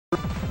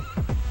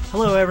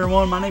Hello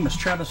everyone, my name is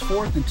Travis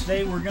Forth, and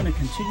today we're going to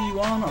continue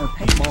on our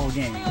paintball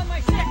game.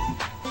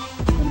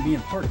 We're going to be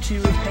in part 2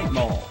 of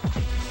paintball.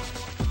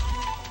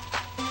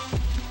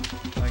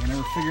 I can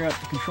never figure out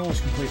the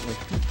controls completely.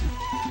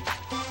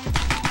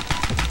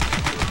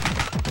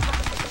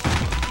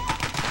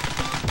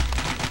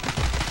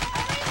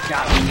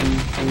 Got him.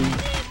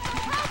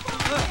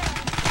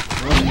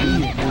 It wasn't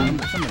me that got him,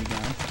 but somebody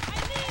got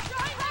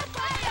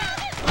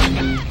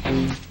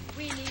him.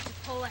 We need to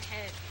pull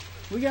ahead.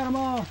 We got them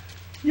all.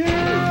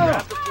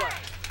 Yeah!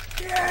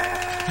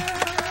 Yeah!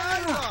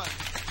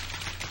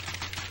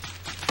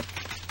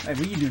 Hey, what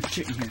are you doing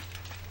shooting here?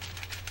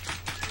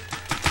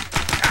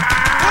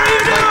 What are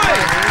you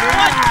doing?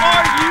 What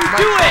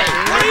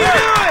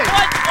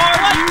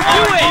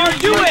are you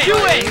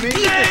doing?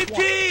 Same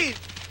team!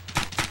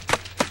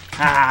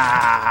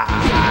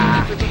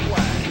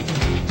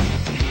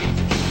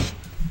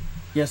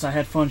 Yes, I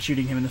had fun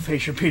shooting him in the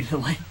face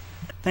repeatedly.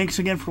 Thanks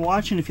again for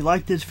watching. If you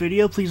liked this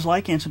video, please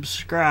like and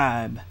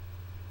subscribe.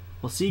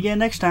 We'll see you again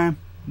next time.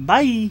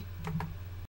 Bye!